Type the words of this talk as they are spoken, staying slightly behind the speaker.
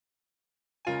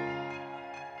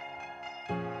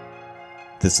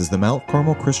This is the Mount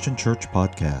Carmel Christian Church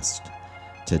podcast.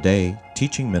 Today,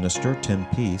 teaching minister Tim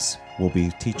Peace will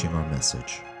be teaching our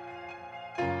message.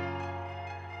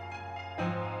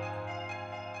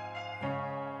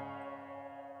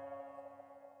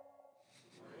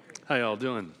 How y'all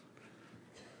doing?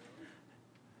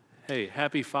 Hey,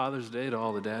 happy Father's Day to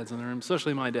all the dads in the room,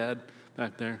 especially my dad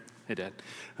back there. Hey, Dad.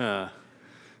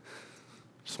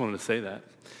 Just wanted to say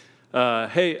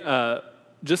that.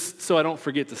 Just so I don't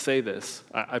forget to say this,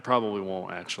 I probably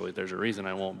won't actually. There's a reason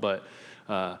I won't, but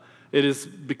it has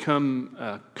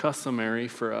become customary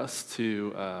for us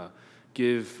to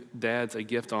give dads a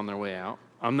gift on their way out.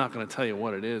 I'm not going to tell you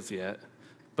what it is yet,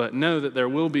 but know that there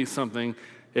will be something.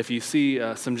 If you see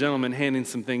some gentlemen handing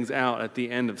some things out at the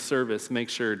end of service, make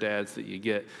sure, dads, that you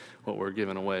get what we're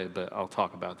giving away, but I'll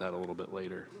talk about that a little bit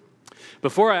later.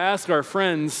 Before I ask our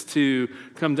friends to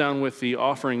come down with the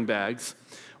offering bags,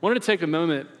 I wanted to take a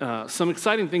moment. Some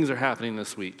exciting things are happening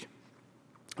this week.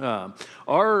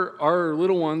 Our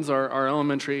little ones, our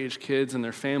elementary age kids and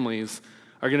their families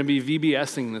are going to be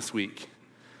VBSing this week.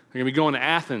 They're going to be going to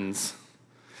Athens.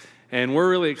 And we're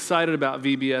really excited about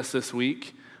VBS this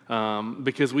week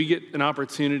because we get an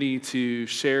opportunity to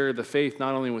share the faith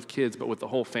not only with kids but with the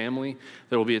whole family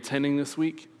that will be attending this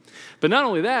week. But not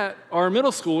only that, our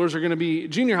middle schoolers are going to be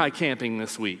junior high camping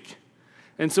this week.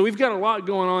 And so we've got a lot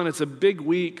going on. It's a big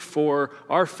week for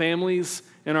our families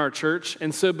in our church.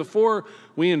 And so before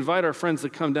we invite our friends to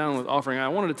come down with offering, I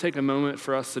wanted to take a moment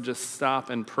for us to just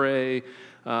stop and pray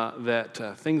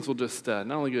that things will just not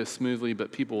only go smoothly,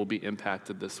 but people will be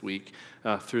impacted this week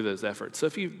through those efforts. So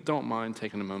if you don't mind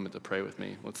taking a moment to pray with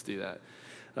me, let's do that.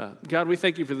 God, we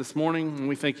thank you for this morning, and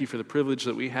we thank you for the privilege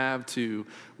that we have to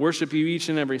worship you each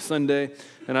and every Sunday.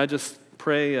 And I just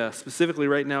pray specifically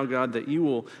right now, God, that you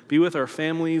will be with our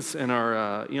families and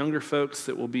our younger folks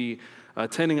that will be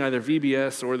attending either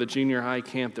VBS or the junior high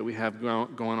camp that we have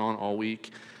going on all week.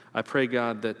 I pray,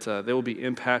 God, that they will be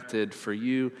impacted for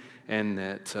you and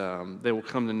that they will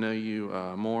come to know you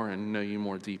more and know you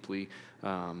more deeply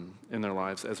in their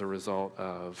lives as a result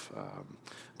of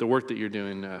the work that you're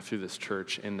doing through this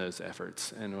church in those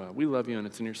efforts. And we love you, and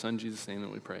it's in your Son, Jesus' name,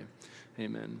 that we pray.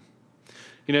 Amen.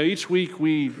 You know, each week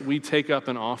we take up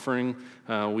an offering.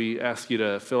 We ask you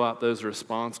to fill out those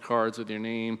response cards with your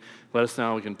name. Let us know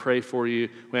how we can pray for you.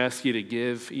 We ask you to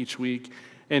give each week.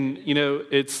 And, you know,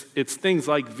 it's things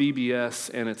like VBS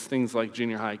and it's things like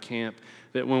junior high camp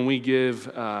that when we give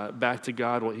back to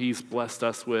God what he's blessed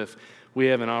us with, we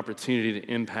have an opportunity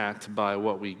to impact by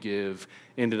what we give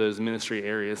into those ministry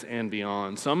areas and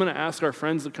beyond. So I'm going to ask our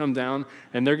friends to come down,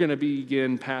 and they're going to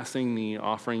begin passing the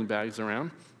offering bags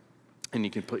around. And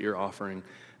you can put your offering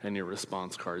and your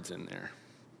response cards in there.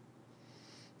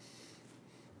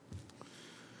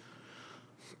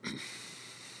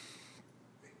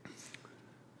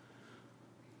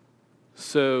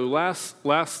 So last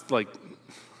like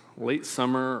late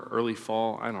summer, early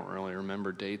fall, I don't really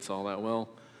remember dates all that well.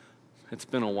 It's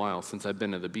been a while since I've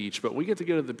been to the beach, but we get to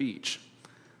go to the beach.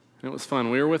 And it was fun.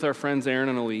 We were with our friends Aaron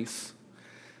and Elise.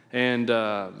 And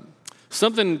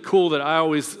something cool that I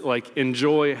always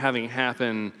enjoy having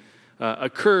happen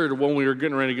occurred when we were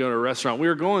getting ready to go to a restaurant. We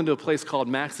were going to a place called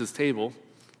Max's Table.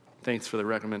 Thanks for the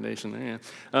recommendation there.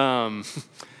 Yeah.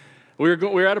 We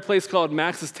were at a place called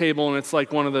Max's Table, and it's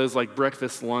like one of those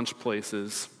breakfast lunch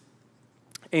places.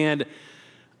 And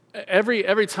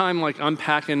every time I'm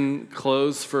packing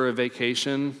clothes for a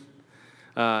vacation,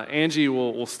 Angie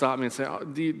will stop me and say, "Oh,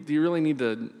 do you really need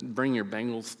to bring your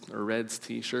Bengals or Reds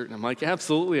t-shirt?" And I'm like,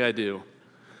 "Absolutely I do.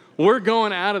 We're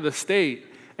going out of the state,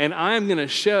 and I'm going to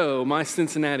show my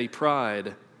Cincinnati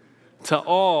pride to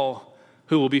all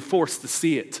who will be forced to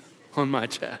see it on my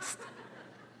chest."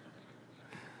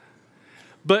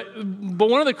 But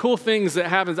one of the cool things that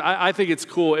happens, I think it's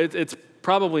cool. It's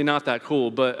probably not that cool,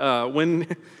 but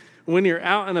when you're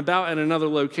out and about at another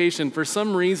location, for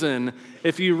some reason,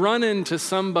 if you run into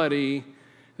somebody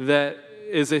that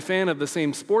is a fan of the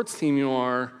same sports team you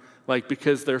are,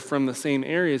 because they're from the same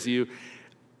area as you,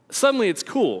 suddenly it's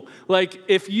cool.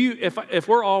 If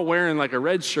we're all wearing a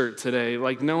red shirt today,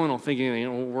 no one will think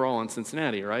anything. We're all in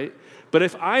Cincinnati, right? But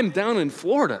if I'm down in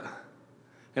Florida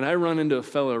and I run into a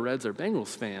fellow Reds or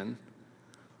Bengals fan,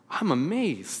 I'm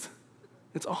amazed.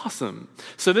 It's awesome.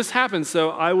 So this happened.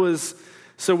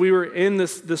 So we were in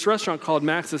this restaurant called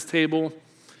Max's Table,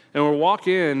 and we walk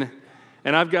in,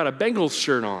 and I've got a Bengals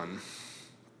shirt on.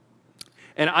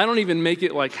 And I don't even make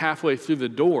it halfway through the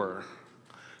door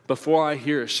before I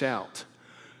hear a shout,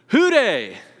 "Who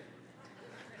dey?"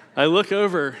 I look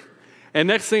over, and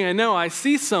next thing I know, I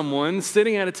see someone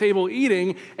sitting at a table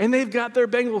eating, and they've got their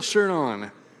Bengals shirt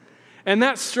on. And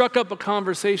that struck up a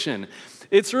conversation.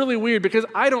 It's really weird because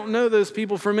I don't know those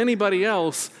people from anybody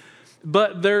else,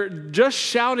 but they're just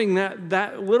shouting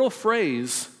that little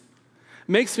phrase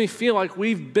makes me feel like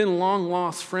we've been long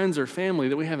lost friends or family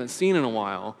that we haven't seen in a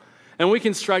while. And we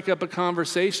can strike up a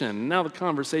conversation. Now the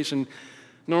conversation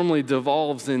normally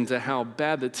devolves into how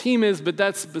bad the team is, but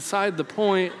that's beside the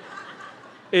point.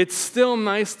 It's still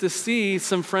nice to see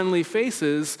some friendly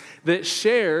faces that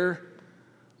share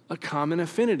a common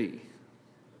affinity.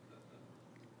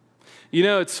 You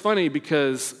know, it's funny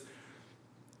because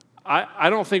I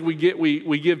don't think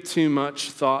we give too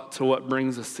much thought to what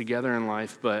brings us together in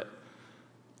life, but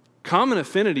common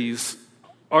affinities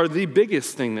are the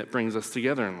biggest thing that brings us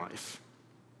together in life.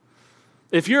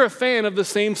 If you're a fan of the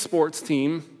same sports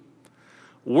team,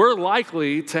 we're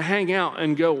likely to hang out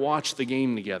and go watch the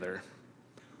game together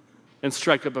and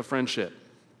strike up a friendship.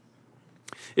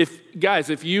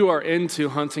 If you are into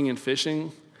hunting and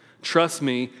fishing, trust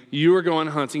me, you are going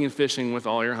hunting and fishing with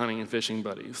all your hunting and fishing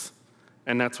buddies.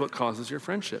 And that's what causes your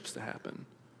friendships to happen.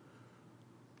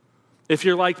 If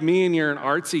you're like me and you're an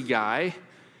artsy guy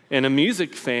and a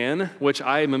music fan, which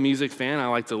I am a music fan, I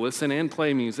like to listen and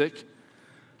play music,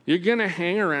 you're going to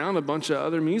hang around a bunch of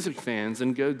other music fans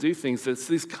and go do things. It's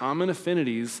these common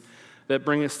affinities that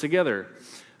bring us together.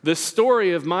 The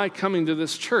story of my coming to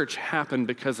this church happened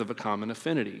because of a common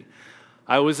affinity.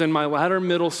 I was in my latter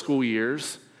middle school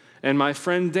years, and my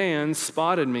friend Dan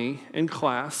spotted me in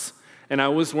class, and I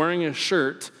was wearing a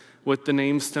shirt with the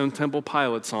name Stone Temple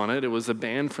Pilots on it. It was a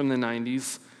band from the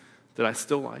 90s that I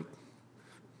still like.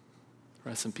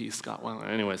 Rest in peace, Scott Weiland.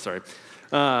 Anyway, sorry.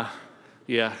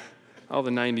 Yeah, all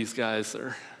the 90s guys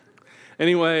are.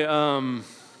 Anyway,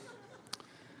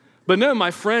 but no,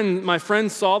 my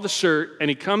friend saw the shirt, and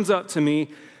he comes up to me.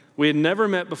 We had never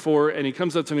met before, and he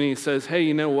comes up to me and he says, "Hey,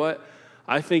 you know what?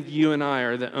 I think you and I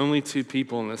are the only two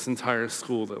people in this entire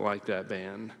school that like that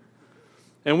band."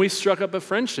 And we struck up a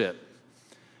friendship.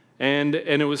 And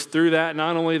it was through that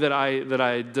not only that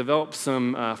I developed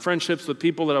some friendships with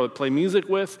people that I would play music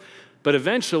with, but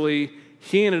eventually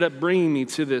he ended up bringing me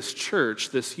to this church,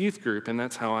 this youth group, and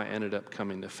that's how I ended up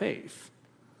coming to faith.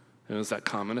 It was that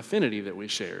common affinity that we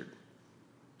shared.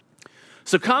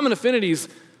 So common affinities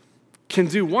can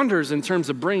do wonders in terms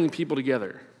of bringing people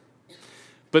together.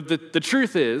 But the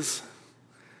truth is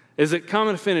that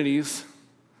common affinities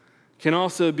can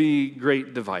also be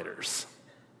great dividers.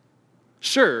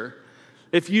 Sure,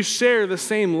 if you share the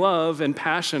same love and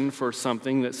passion for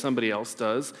something that somebody else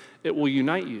does, it will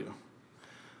unite you.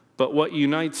 But what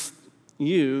unites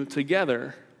you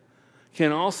together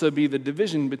can also be the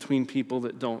division between people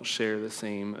that don't share the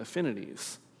same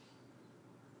affinities.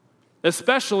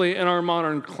 Especially in our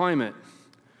modern climate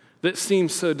that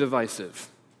seems so divisive.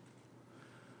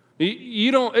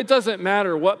 It doesn't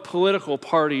matter what political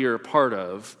party you're a part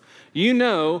of. You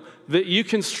know that you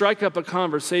can strike up a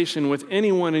conversation with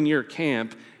anyone in your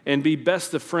camp and be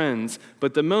best of friends,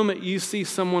 but the moment you see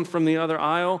someone from the other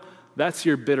aisle, that's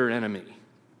your bitter enemy.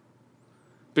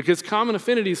 Because common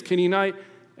affinities can unite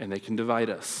and they can divide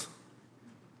us.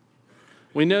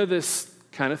 We know this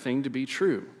kind of thing to be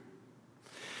true.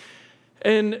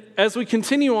 And as we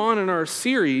continue on in our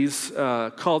series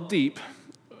called Deep,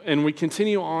 and we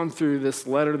continue on through this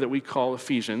letter that we call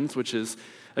Ephesians, which is,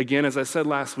 again, as I said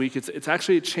last week, it's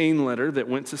actually a chain letter that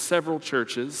went to several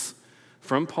churches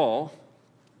from Paul.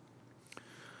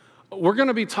 We're going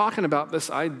to be talking about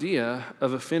this idea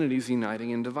of affinities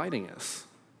uniting and dividing us.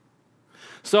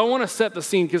 So I want to set the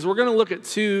scene because we're going to look at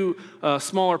two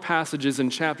smaller passages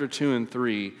in chapter 2 and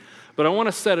 3. But I want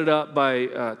to set it up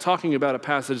by talking about a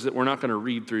passage that we're not going to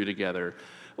read through together.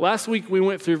 Last week we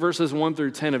went through verses 1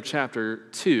 through 10 of chapter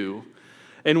 2.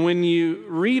 And when you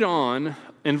read on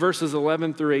in verses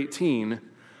 11 through 18,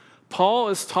 Paul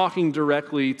is talking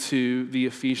directly to the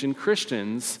Ephesian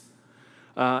Christians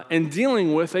and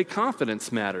dealing with a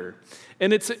confidence matter.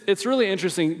 And it's really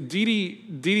interesting.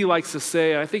 Dee likes to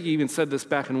say, I think he even said this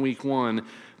back in week 1,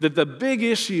 that the big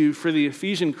issue for the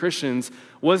Ephesian Christians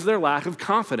was their lack of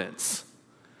confidence.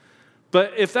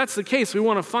 But if that's the case, we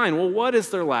want to find, well, what is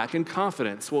their lack in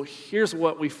confidence? Well, here's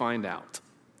what we find out.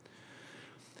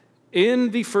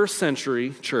 In the first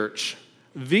century church,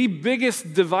 the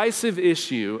biggest divisive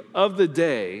issue of the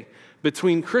day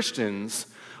between Christians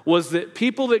was that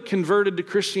people that converted to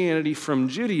Christianity from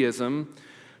Judaism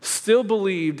still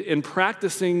believed in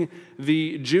practicing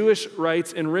the Jewish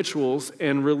rites and rituals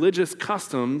and religious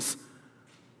customs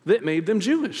that made them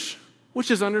Jewish,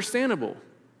 which is understandable.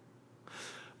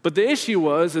 But the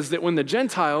issue is that when the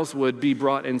Gentiles would be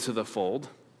brought into the fold,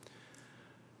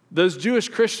 those Jewish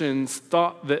Christians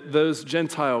thought that those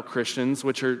Gentile Christians,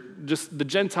 which are just the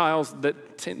Gentiles,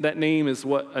 that name is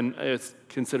it's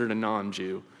considered a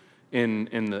non-Jew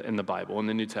in the Bible, in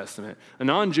the New Testament. A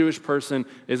non-Jewish person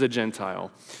is a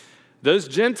Gentile. Those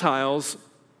Gentiles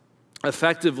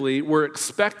effectively were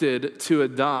expected to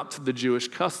adopt the Jewish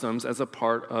customs as a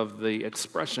part of the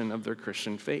expression of their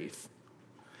Christian faith.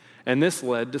 And this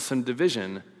led to some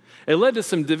division. It led to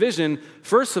some division,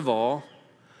 first of all,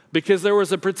 because there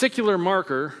was a particular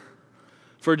marker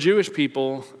for Jewish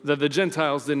people that the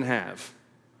Gentiles didn't have.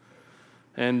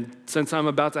 And since I'm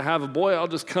about to have a boy, I'll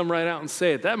just come right out and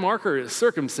say it. That marker is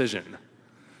circumcision.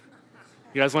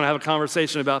 You guys want to have a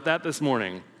conversation about that this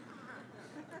morning?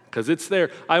 Because it's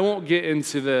there. I won't get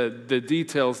into the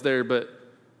details there, but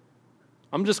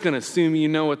I'm just going to assume you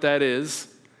know what that is,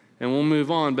 and we'll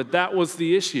move on. But that was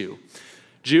the issue.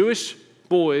 Jewish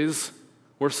boys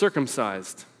were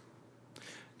circumcised.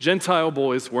 Gentile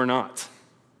boys were not.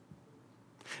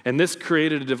 And this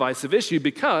created a divisive issue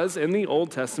because in the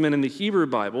Old Testament, in the Hebrew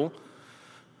Bible,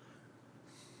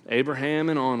 Abraham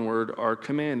and onward are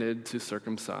commanded to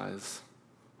circumcise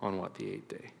on what? The 8th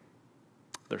day.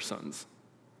 Their sons.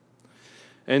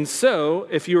 And so,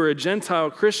 if you were a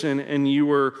Gentile Christian and you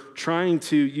were trying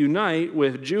to unite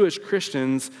with Jewish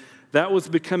Christians, that was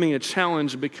becoming a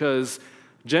challenge because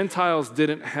Gentiles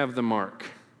didn't have the mark.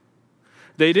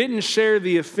 They didn't share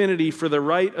the affinity for the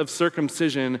rite of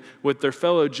circumcision with their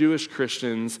fellow Jewish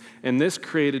Christians, and this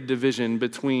created division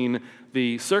between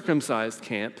the circumcised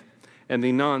camp and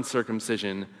the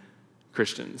non-circumcision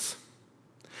Christians.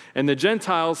 And the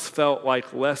Gentiles felt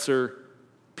like lesser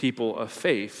people of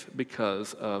faith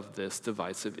because of this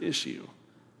divisive issue.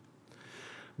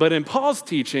 But in Paul's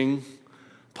teaching,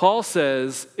 Paul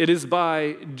says it is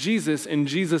by Jesus and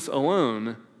Jesus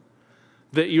alone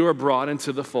that you are brought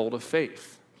into the fold of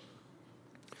faith.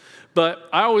 But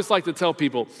I always like to tell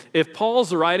people, if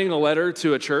Paul's writing a letter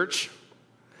to a church,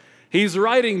 he's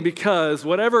writing because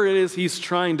whatever it is he's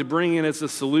trying to bring in as a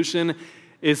solution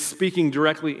is speaking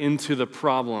directly into the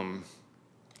problem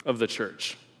of the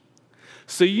church.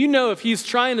 So you know if he's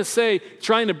trying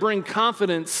to bring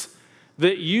confidence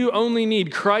that you only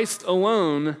need Christ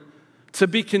alone to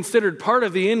be considered part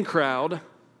of the in crowd,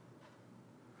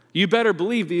 you better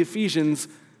believe the Ephesians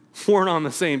weren't on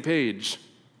the same page.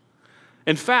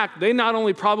 In fact, they not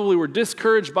only probably were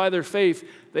discouraged by their faith,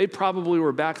 they probably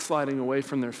were backsliding away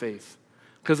from their faith.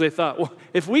 Because they thought, well,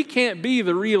 if we can't be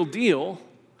the real deal,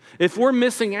 if we're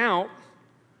missing out,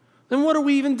 then what are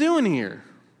we even doing here?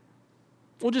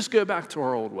 We'll just go back to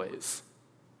our old ways.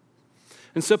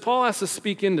 And so Paul has to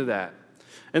speak into that.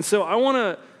 And so I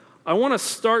want to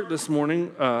start this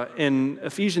morning in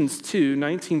Ephesians 2,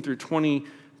 19 through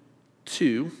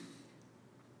 22,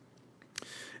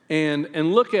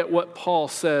 and look at what Paul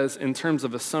says in terms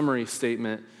of a summary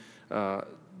statement,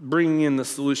 bringing in the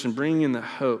solution, bringing in the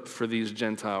hope for these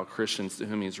Gentile Christians to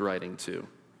whom he's writing to.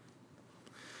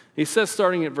 He says,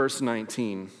 starting at verse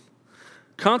 19,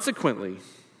 "Consequently,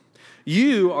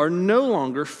 you are no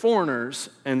longer foreigners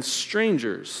and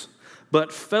strangers,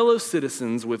 but fellow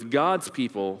citizens with God's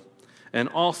people and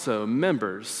also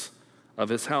members of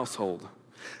his household,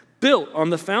 built on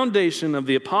the foundation of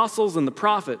the apostles and the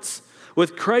prophets,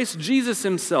 with Christ Jesus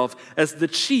himself as the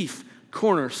chief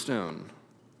cornerstone.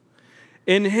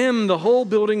 In him the whole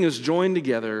building is joined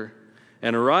together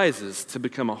and arises to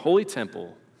become a holy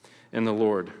temple in the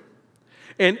Lord.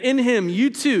 And in him you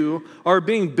too are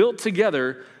being built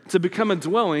together to become a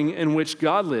dwelling in which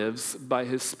God lives by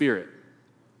his Spirit."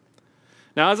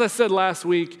 Now, as I said last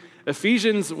week,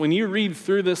 Ephesians, when you read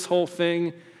through this whole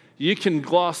thing, you can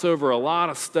gloss over a lot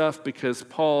of stuff because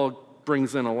Paul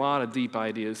brings in a lot of deep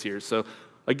ideas here. So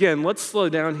again, let's slow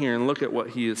down here and look at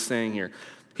what he is saying here.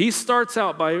 He starts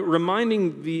out by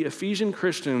reminding the Ephesian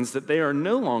Christians that they are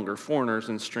no longer foreigners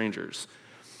and strangers.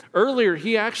 Earlier,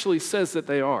 he actually says that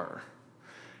they are.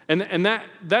 And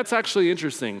that's actually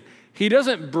interesting. He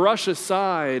doesn't brush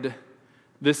aside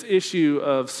this issue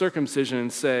of circumcision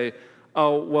and say,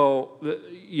 oh, well,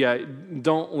 yeah,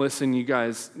 don't listen, you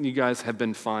guys have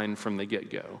been fine from the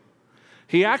get-go.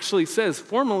 He actually says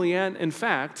formally and in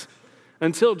fact,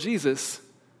 until Jesus,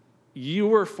 you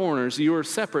were foreigners, you were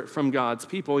separate from God's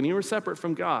people, and you were separate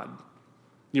from God.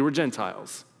 You were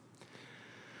Gentiles.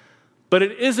 But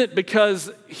it isn't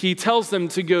because he tells them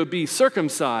to go be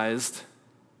circumcised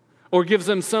or gives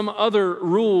them some other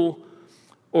rule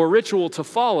or ritual to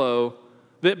follow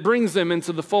that brings them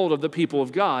into the fold of the people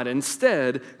of God.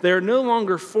 Instead, they are no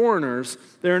longer foreigners,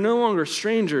 they are no longer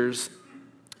strangers,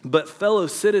 but fellow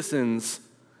citizens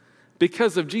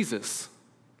because of Jesus.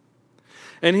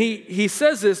 And he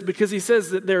says this because he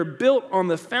says that they're built on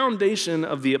the foundation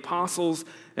of the apostles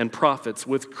and prophets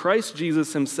with Christ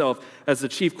Jesus himself as the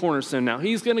chief cornerstone. Now,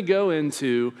 he's going to go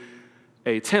into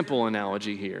a temple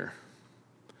analogy here,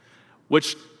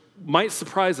 which might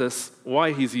surprise us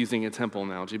why he's using a temple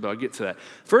analogy, but I'll get to that.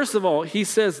 First of all, he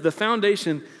says the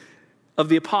foundation of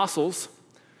the apostles.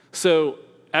 So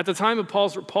at the time of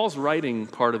Paul's writing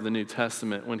part of the New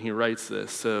Testament when he writes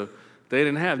this, so they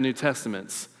didn't have New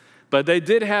Testaments. But they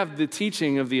did have the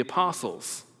teaching of the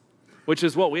apostles, which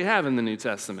is what we have in the New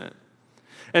Testament.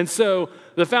 And so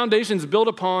the foundation's built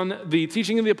upon the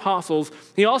teaching of the apostles.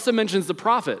 He also mentions the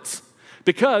prophets,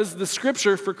 because the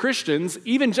scripture for Christians,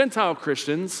 even Gentile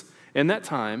Christians in that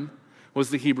time, was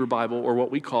the Hebrew Bible, or what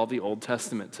we call the Old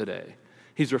Testament today.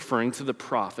 He's referring to the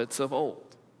prophets of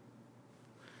old.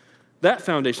 That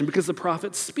foundation, because the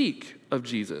prophets speak of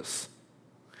Jesus.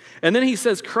 And then he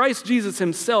says Christ Jesus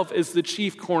himself is the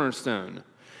chief cornerstone.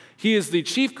 He is the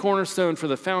chief cornerstone for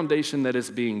the foundation that is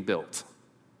being built.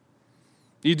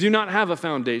 You do not have a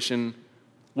foundation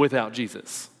without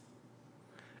Jesus.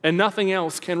 And nothing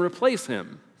else can replace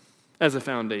him as a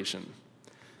foundation.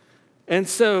 And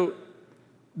so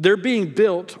they're being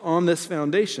built on this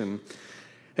foundation.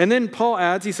 And then Paul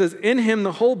adds, he says, in him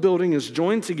the whole building is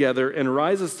joined together and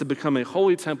rises to become a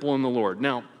holy temple in the Lord.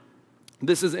 Now,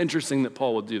 this is interesting that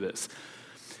Paul would do this.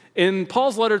 In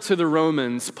Paul's letter to the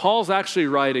Romans, Paul's actually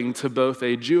writing to both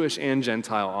a Jewish and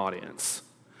Gentile audience.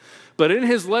 But in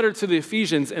his letter to the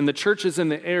Ephesians and the churches in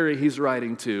the area he's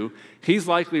writing to, he's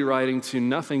likely writing to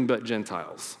nothing but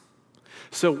Gentiles.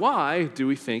 So why do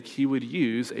we think he would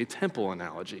use a temple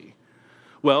analogy?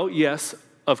 Well, yes,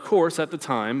 of course, at the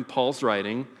time Paul's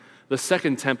writing, the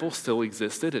second temple still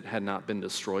existed. It had not been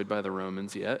destroyed by the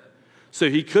Romans yet. So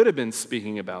he could have been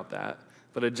speaking about that.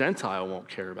 But a Gentile won't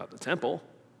care about the temple.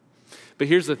 But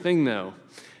here's the thing, though.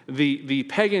 The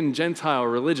pagan Gentile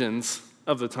religions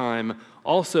of the time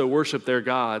also worship their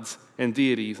gods and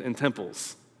deities in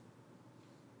temples.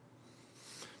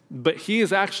 But he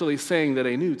is actually saying that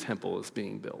a new temple is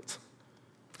being built.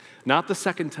 Not the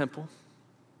second temple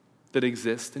that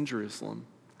exists in Jerusalem.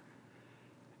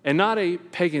 And not a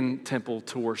pagan temple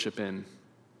to worship in.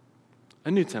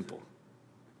 A new temple.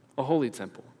 A holy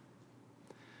temple.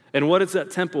 And what is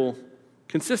that temple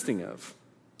consisting of?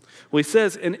 Well, he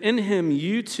says, and in him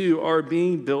you two are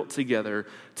being built together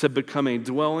to become a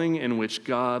dwelling in which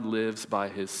God lives by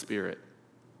his Spirit.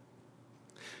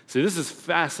 See, this is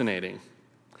fascinating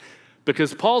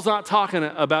because Paul's not talking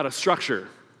about a structure.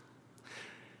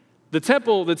 The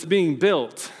temple that's being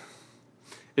built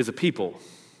is a people,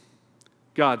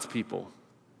 God's people.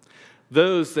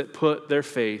 Those that put their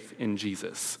faith in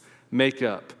Jesus make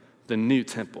up the new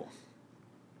temple.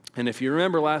 And if you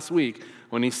remember last week,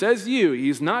 when he says you,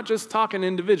 he's not just talking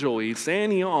individually, he's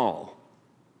saying y'all.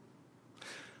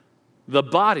 The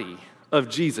body of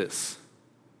Jesus,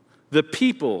 the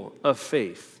people of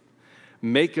faith,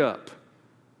 make up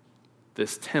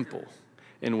this temple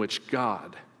in which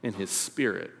God and his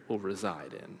Spirit will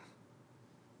reside in.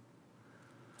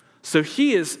 So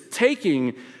he is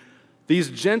taking these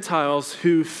Gentiles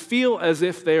who feel as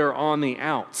if they are on the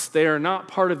outs. They are not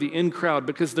part of the in crowd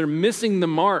because they're missing the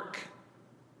mark.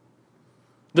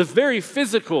 The very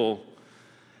physical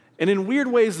and in weird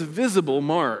ways visible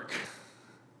mark.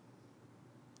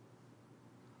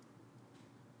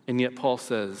 And yet Paul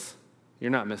says,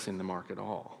 you're not missing the mark at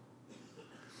all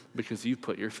because you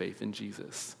put your faith in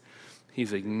Jesus.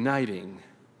 He's igniting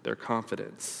their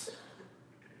confidence.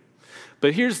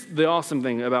 But here's the awesome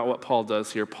thing about what Paul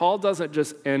does here. Paul doesn't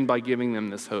just end by giving them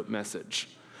this hope message.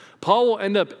 Paul will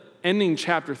end up ending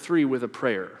chapter 3 with a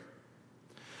prayer.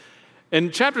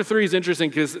 And chapter 3 is interesting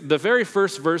because the very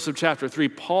first verse of chapter 3,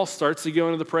 Paul starts to go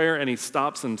into the prayer and he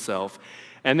stops himself.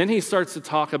 And then he starts to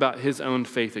talk about his own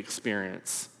faith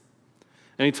experience.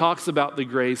 And he talks about the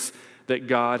grace that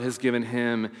God has given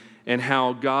him and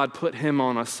how God put him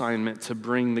on assignment to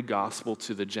bring the gospel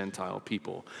to the Gentile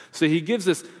people. So he gives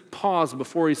this pause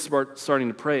before he's starting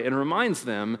to pray and reminds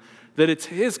them that it's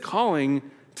his calling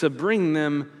to bring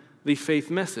them the faith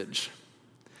message.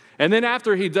 And then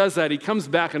after he does that, he comes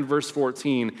back in verse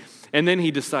 14, and then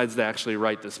he decides to actually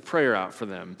write this prayer out for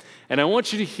them. And I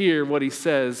want you to hear what he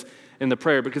says in the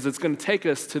prayer because it's going to take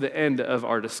us to the end of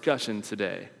our discussion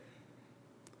today.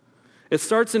 It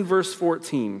starts in verse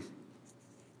 14.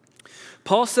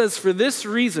 Paul says, for this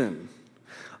reason,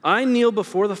 I kneel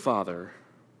before the Father,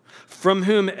 from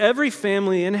whom every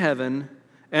family in heaven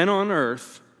and on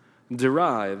earth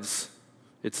derives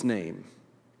its name.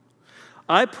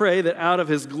 I pray that out of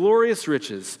his glorious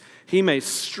riches, he may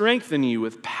strengthen you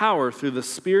with power through the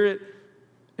Spirit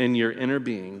in your inner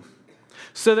being,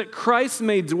 so that Christ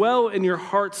may dwell in your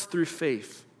hearts through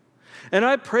faith. And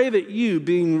I pray that you,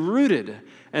 being rooted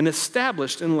and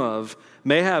established in love,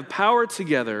 may have power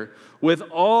together with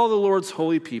all the Lord's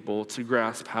holy people to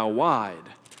grasp how wide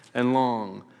and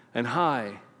long and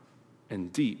high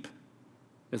and deep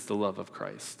is the love of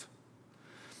Christ.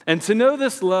 And to know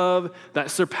this love that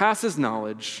surpasses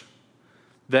knowledge,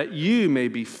 that you may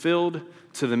be filled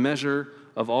to the measure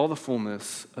of all the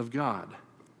fullness of God.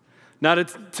 Now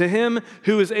to him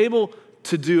who is able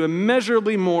to do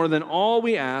immeasurably more than all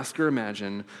we ask or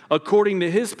imagine, according to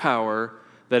his power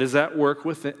that is at work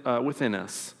within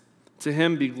us. To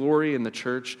him be glory in the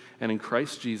church and in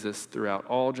Christ Jesus throughout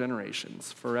all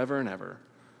generations, forever and ever.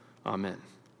 Amen.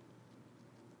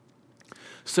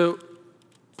 So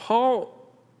Paul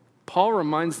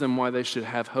reminds them why they should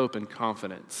have hope and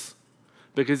confidence.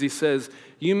 Because he says,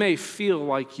 you may feel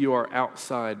like you are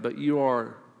outside, but you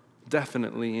are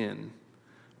definitely in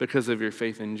because of your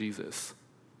faith in Jesus.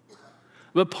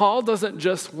 But Paul doesn't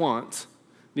just want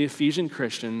the Ephesian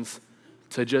Christians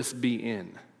to just be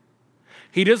in.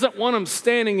 He doesn't want them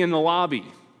standing in the lobby.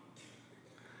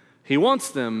 He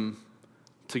wants them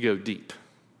to go deep.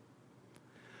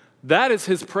 That is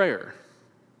his prayer.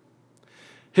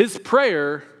 His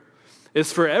prayer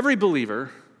is for every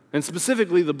believer, and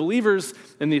specifically the believers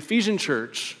in the Ephesian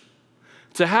church,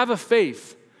 to have a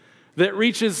faith that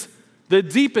reaches the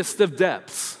deepest of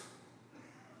depths.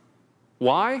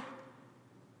 Why?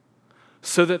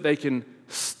 So that they can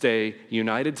stay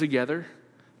united together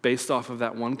based off of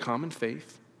that one common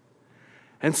faith,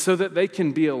 and so that they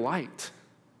can be a light,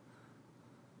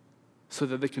 so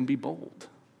that they can be bold.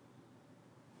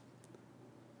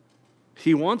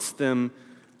 He wants them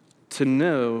to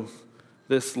know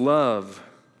this love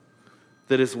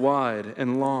that is wide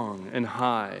and long and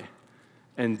high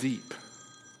and deep.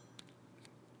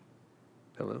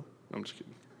 Hello? I'm just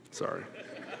kidding. Sorry.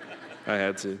 I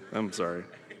had to. I'm sorry.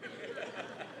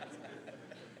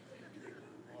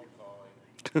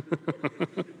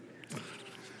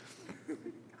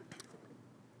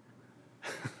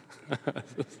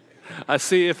 I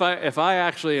see. If I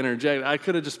actually interject, I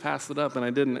could have just passed it up, and I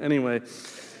didn't anyway.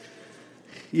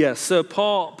 Yes. So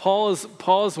Paul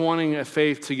is wanting a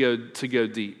faith to go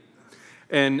deep,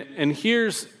 and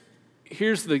here's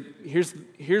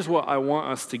what I want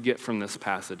us to get from this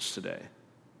passage today,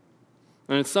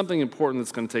 and it's something important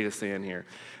that's going to take a stand here,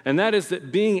 and that is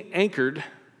that being anchored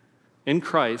in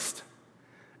Christ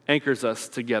anchors us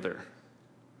together.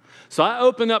 So I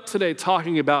open up today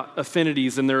talking about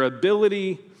affinities and their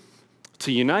ability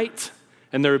to unite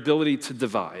and their ability to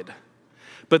divide.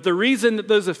 But the reason that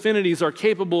those affinities are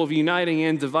capable of uniting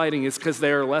and dividing is because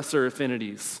they are lesser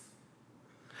affinities.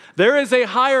 There is a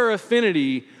higher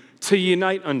affinity to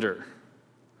unite under,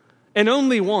 and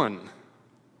only one,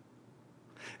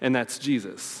 and that's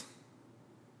Jesus.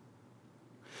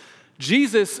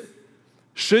 Jesus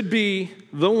should be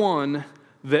the one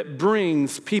that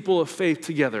brings people of faith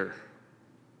together.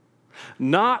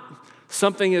 Not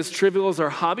something as trivial as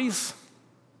our hobbies,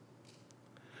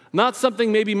 not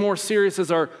something maybe more serious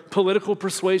as our political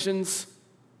persuasions,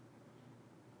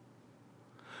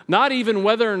 not even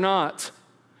whether or not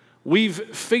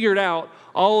we've figured out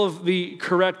all of the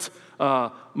correct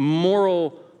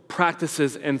moral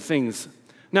practices and things.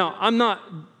 Now, I'm not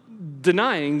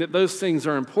denying that those things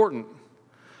are important,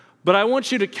 but I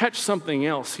want you to catch something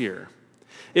else here.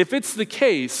 If it's the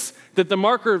case that the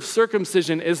marker of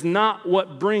circumcision is not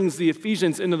what brings the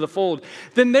Ephesians into the fold,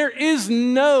 then there is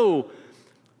no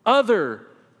other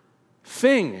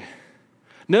thing,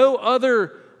 no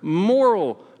other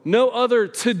moral, no other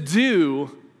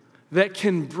to-do that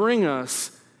can bring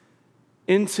us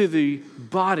into the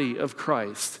body of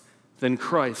Christ than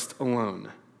Christ alone.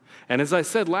 And as I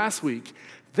said last week,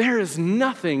 there is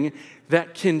nothing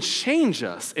that can change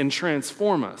us and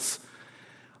transform us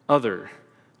other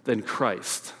than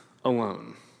Christ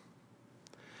alone.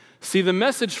 See, the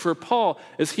message for Paul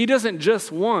is he doesn't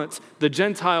just want the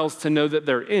Gentiles to know that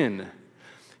they're in.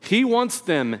 He wants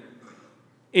them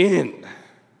in.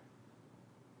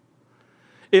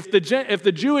 If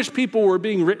the Jewish people were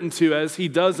being written to, as he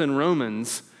does in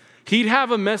Romans, he'd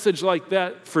have a message like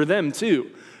that for them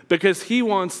too, because he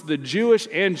wants the Jewish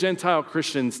and Gentile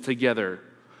Christians together.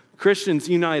 Christians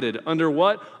united under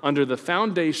what? Under the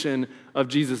foundation of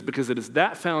Jesus, because it is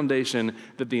that foundation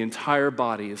that the entire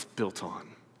body is built on.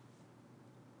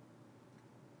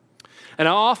 And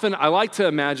I like to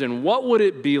imagine, what would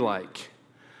it be like?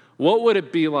 What would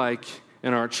it be like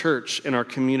in our church, in our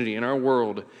community, in our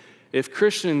world, if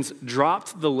Christians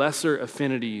dropped the lesser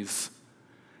affinities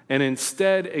and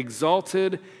instead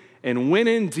exalted and went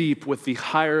in deep with the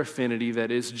higher affinity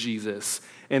that is Jesus.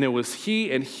 And it was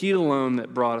He and He alone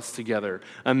that brought us together.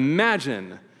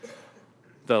 Imagine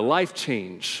the life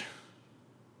change.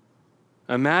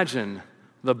 Imagine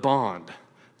the bond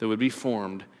that would be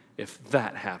formed if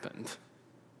that happened.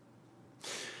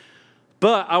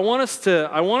 But I want us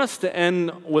to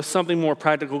end with something more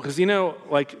practical, because you know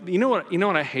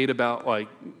what I hate about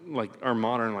like our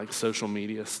modern social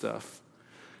media stuff.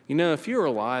 If you were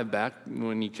alive back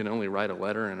when you can only write a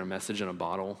letter and a message in a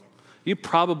bottle, you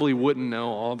probably wouldn't know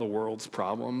all the world's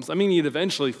problems. I mean, you'd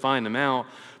eventually find them out,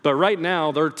 but right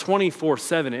now they're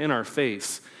 24/7 in our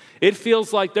face. It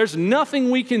feels like there's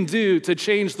nothing we can do to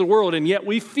change the world, and yet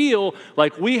we feel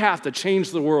like we have to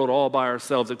change the world all by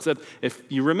ourselves, except if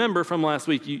you remember from last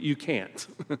week, you can't.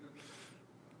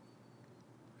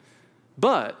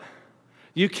 But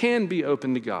you can be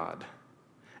open to God,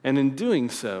 and in doing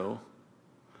so,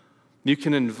 you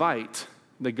can invite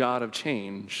the God of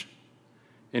change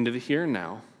into the here and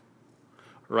now,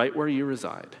 right where you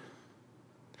reside.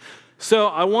 So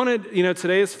I wanted,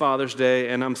 today is Father's Day,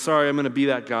 and I'm sorry I'm going to be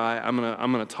that guy. I'm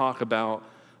going to talk about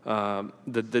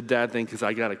the dad thing, because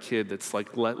I got a kid that's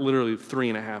literally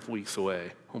 3.5 weeks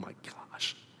away. Oh my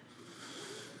gosh!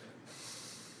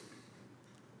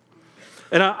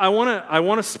 And I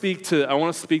want to speak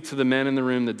to the men in the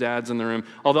room, the dads in the room.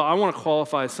 Although I want to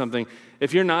qualify something.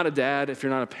 If you're not a dad, if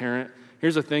you're not a parent,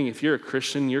 here's the thing: if you're a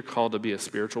Christian, you're called to be a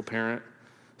spiritual parent.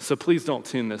 So please don't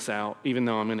tune this out, even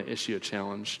though I'm going to issue a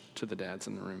challenge to the dads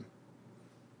in the room.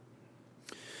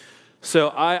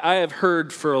 So I have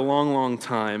heard for a long, long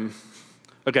time.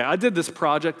 Okay, I did this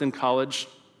project in college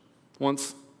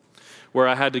once where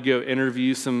I had to go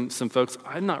interview some folks.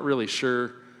 I'm not really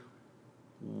sure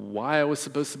why I was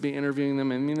supposed to be interviewing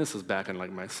them. I mean, this was back in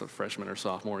my freshman or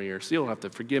sophomore year, so you'll have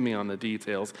to forgive me on the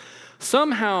details.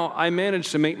 Somehow I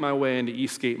managed to make my way into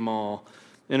Eastgate Mall,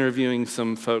 interviewing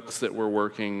some folks that were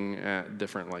working at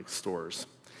different stores.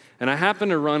 And I happened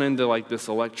to run into this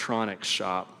electronics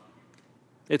shop.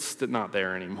 It's not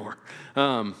there anymore.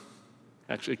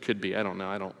 Actually, it could be. I don't know.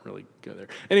 I don't really go there.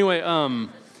 Anyway,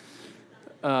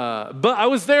 but I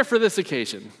was there for this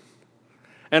occasion.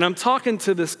 And I'm talking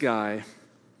to this guy,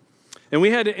 and we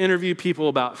had to interview people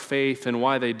about faith and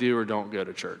why they do or don't go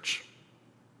to church.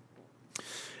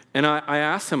 And I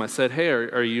asked him, I said, hey,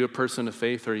 are you a person of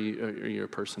faith, or are you a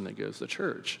person that goes to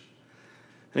church?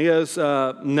 And he goes,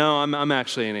 no, I'm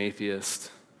actually an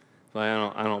atheist.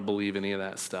 I don't believe any of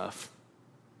that stuff.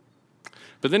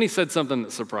 But then he said something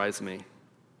that surprised me.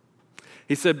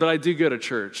 He said, but I do go to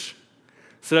church.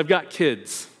 He said, I've got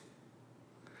kids,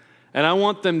 and I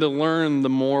want them to learn the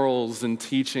morals and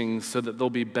teachings so that they'll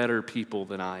be better people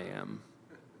than I am.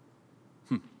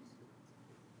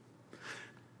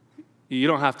 You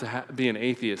don't have to be an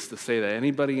atheist to say that.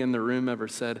 Anybody in the room ever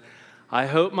said, I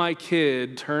hope my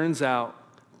kid turns out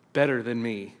better than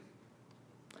me?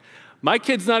 My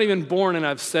kid's not even born, and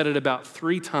I've said it about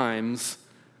 3 times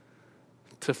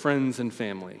to friends and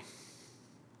family.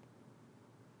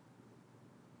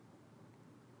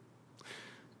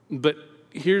 But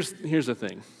here's the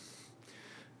thing.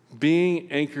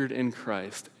 Being anchored in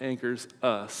Christ anchors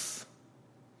us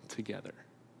together,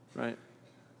 right?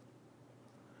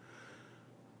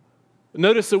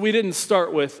 Notice that we didn't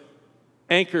start with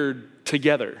anchored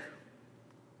together.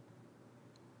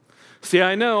 See,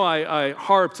 I know I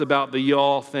harped about the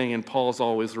y'all thing, and Paul's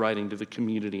always writing to the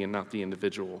community and not the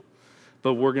individual.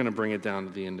 But we're going to bring it down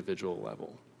to the individual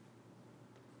level.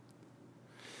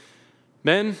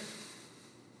 Men,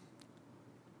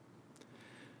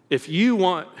 if you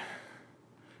want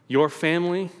your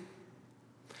family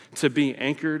to be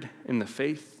anchored in the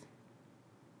faith,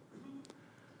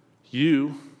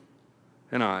 you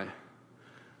and I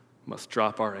must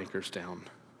drop our anchors down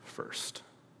first.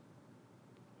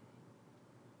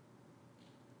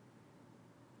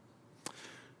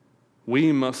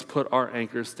 We must put our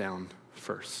anchors down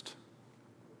first.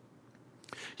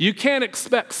 You can't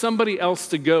expect somebody else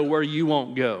to go where you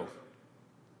won't go.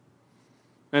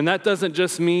 And that doesn't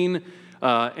just mean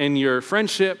in your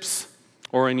friendships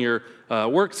or in your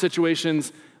work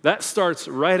situations. That starts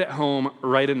right at home,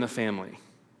 right in the family.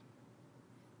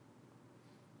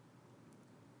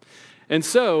 And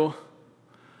so,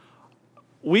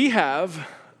 we have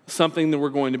something that we're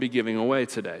going to be giving away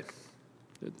today.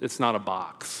 It's not a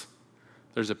box.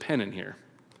 There's a pen in here.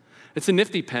 It's a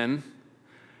nifty pen.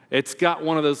 It's got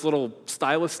one of those little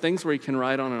stylus things where you can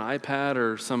write on an iPad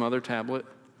or some other tablet.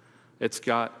 It's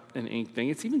got an ink thing.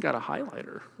 It's even got a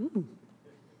highlighter. Ooh.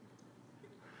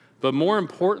 But more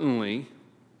importantly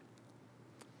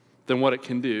than what it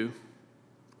can do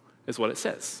is what it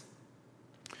says.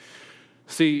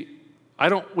 See,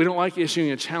 we don't like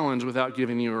issuing a challenge without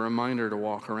giving you a reminder to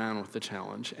walk around with the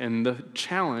challenge. And the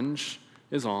challenge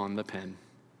is on the pen.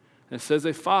 And it says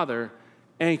a father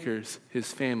anchors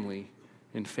his family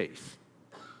in faith.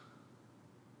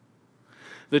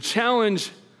 The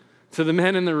challenge to the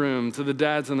men in the room, to the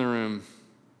dads in the room,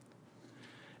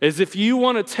 is if you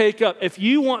want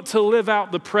to live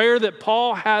out the prayer that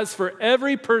Paul has for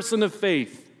every person of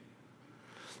faith,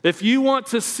 if you want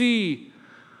to see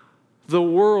the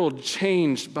world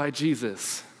changed by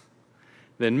Jesus,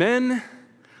 then men,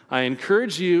 I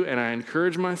encourage you and I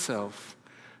encourage myself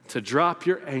to drop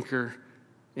your anchor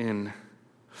in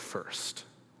first.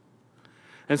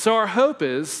 And so our hope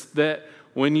is that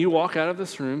when you walk out of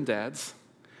this room, dads,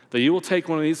 that you will take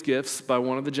one of these gifts by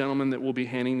one of the gentlemen that will be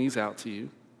handing these out to you.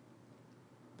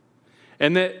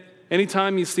 And that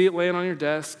anytime you see it laying on your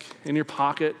desk, in your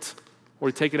pocket, or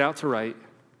you take it out to write,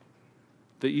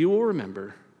 that you will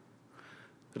remember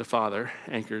that a father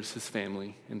anchors his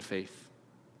family in faith.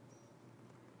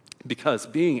 Because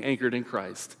being anchored in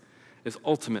Christ is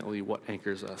ultimately what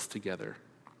anchors us together.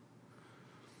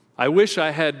 I wish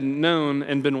I had known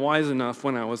and been wise enough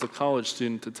when I was a college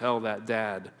student to tell that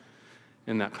dad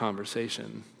in that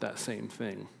conversation that same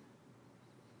thing.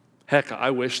 Heck,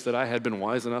 I wish that I had been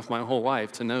wise enough my whole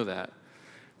life to know that,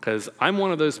 because I'm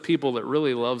one of those people that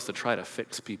really loves to try to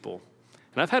fix people.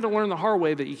 And I've had to learn the hard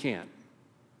way that you can't.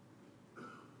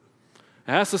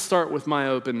 It has to start with my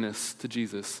openness to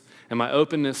Jesus and my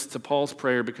openness to Paul's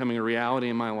prayer becoming a reality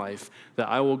in my life, that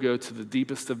I will go to the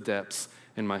deepest of depths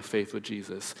in my faith with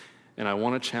Jesus. And I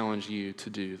want to challenge you to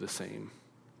do the same.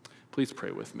 Please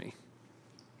pray with me.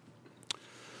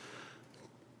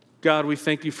 God, we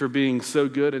thank you for being so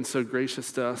good and so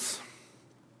gracious to us.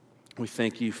 We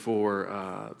thank you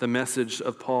for the message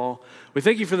of Paul. We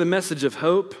thank you for the message of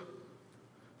hope,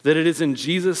 that it is in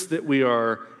Jesus that we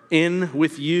are in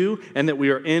with you and that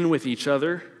we are in with each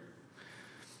other.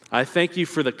 I thank you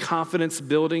for the confidence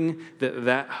building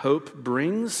that hope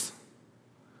brings.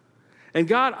 And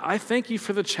God, I thank you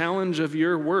for the challenge of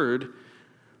your word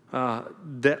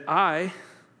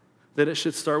that it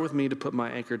should start with me to put my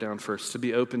anchor down first, to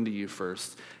be open to you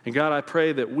first. And God, I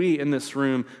pray that we in this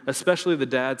room, especially the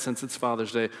dads since it's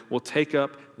Father's Day, will take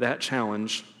up that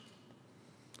challenge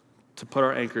to put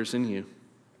our anchors in you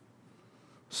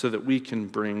so that we can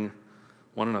bring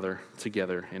one another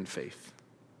together in faith.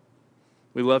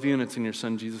 We love you, and it's in your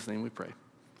Son, Jesus' name we pray.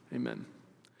 Amen.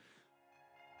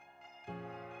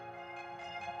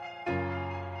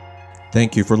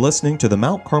 Thank you for listening to the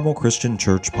Mount Carmel Christian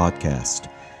Church podcast.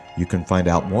 You can find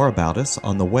out more about us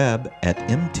on the web at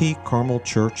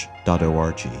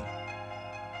mtcarmelchurch.org.